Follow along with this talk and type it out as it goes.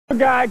A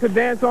guy could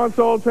dance on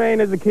Soul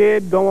Train as a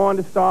kid, go on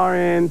to star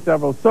in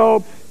several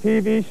soaps,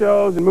 TV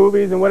shows, and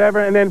movies and whatever,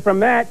 and then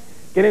from that,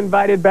 get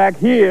invited back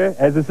here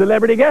as a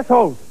celebrity guest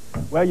host.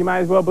 Well, you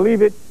might as well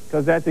believe it,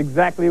 because that's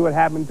exactly what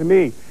happened to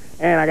me.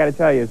 And I got to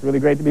tell you, it's really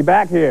great to be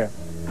back here.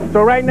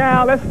 So right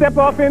now, let's step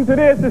off into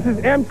this. This is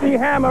MC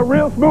Hammer,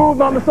 real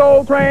smooth on the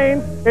Soul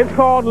Train. It's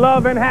called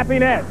Love and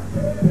Happiness.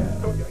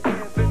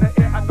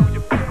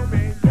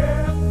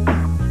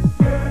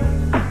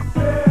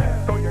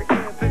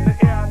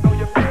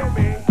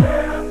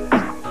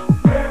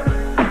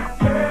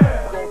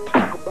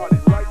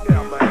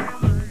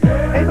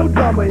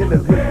 Drama in the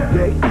hood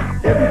today.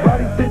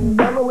 Everybody sitting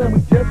mellow and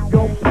we just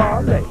gon'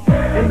 parlay.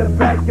 In the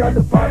backyard,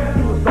 the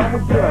barbecue was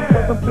almost done.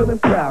 Plus I'm feeling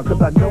proud,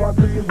 cause I know I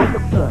took it with the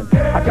sun.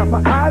 I got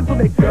my eyes on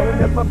that girl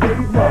and that's my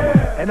baby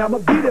mama. And I'ma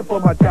be there for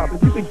my child,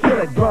 cause you can kill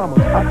that drama.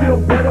 I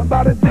feel better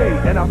about a day,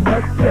 and I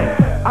must say,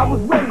 I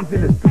was raised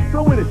in the streets,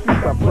 so in the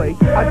streets I play.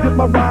 I took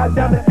my ride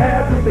down the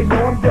avenue, they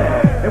know I'm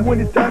down. And when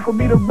it's time for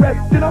me to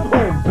rest, then I'm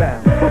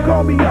homebound. So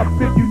call me up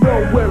if you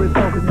know where it's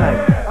on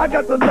tonight. I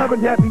got the love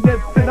and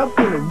happiness and I'm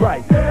feeling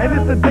right. And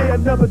it's a day,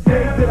 another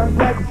day that I'm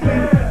glad to see.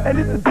 And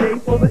it's a day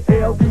for the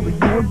L to the U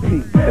and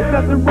P. There's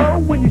nothing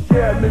wrong when you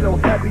share a little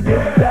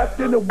happiness. That's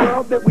in the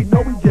world that we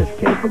know we just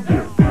can't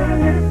forget.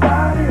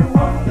 Anybody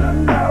wants to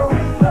know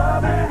it's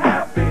love and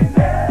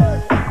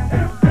happiness.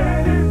 If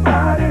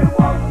anybody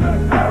wants to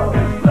know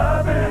it's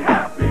love and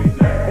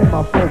happiness. And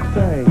my folks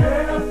say,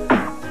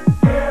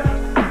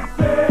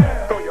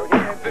 throw your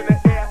hands in the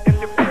air if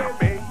you feel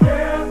me.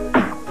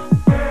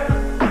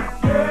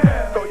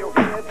 Throw your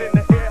hands in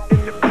the air if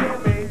you feel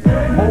me.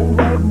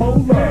 More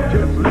love,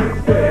 just let it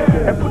spread.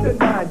 And put the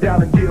 9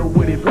 down and deal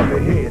with it from the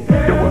head.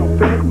 Your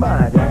well-fed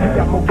mind, you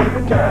got more game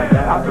than time.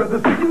 I'd rather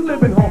see you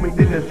living, homie,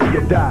 than to see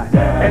you die.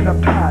 And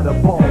I'm tired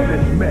of all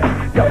this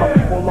mess. Got my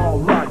people all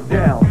locked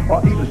down,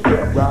 or even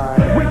stressed.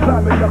 We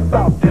climbing up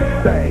out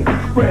this thing,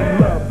 spreading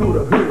love through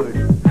the hood.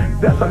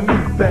 That's a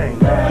new thing.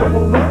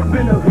 Showing love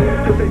in the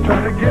hood, cause they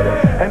trying to get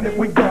us. And if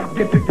we don't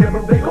get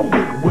together, they gon'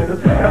 get with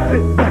us. Now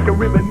sit back and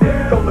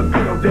reminisce on the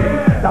good old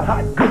days. The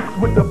hot grits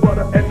with the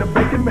butter and the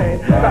bacon, man.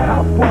 The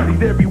house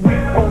parties every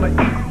week on the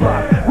East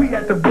Block. We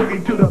had to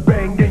boogie to the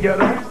bang, and you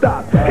don't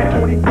stop. Get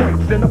 20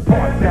 points in the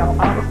park, now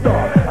I'm a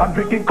star. I'm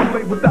drinking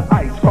Kool-Aid with the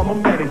ice from a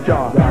managed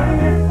jar.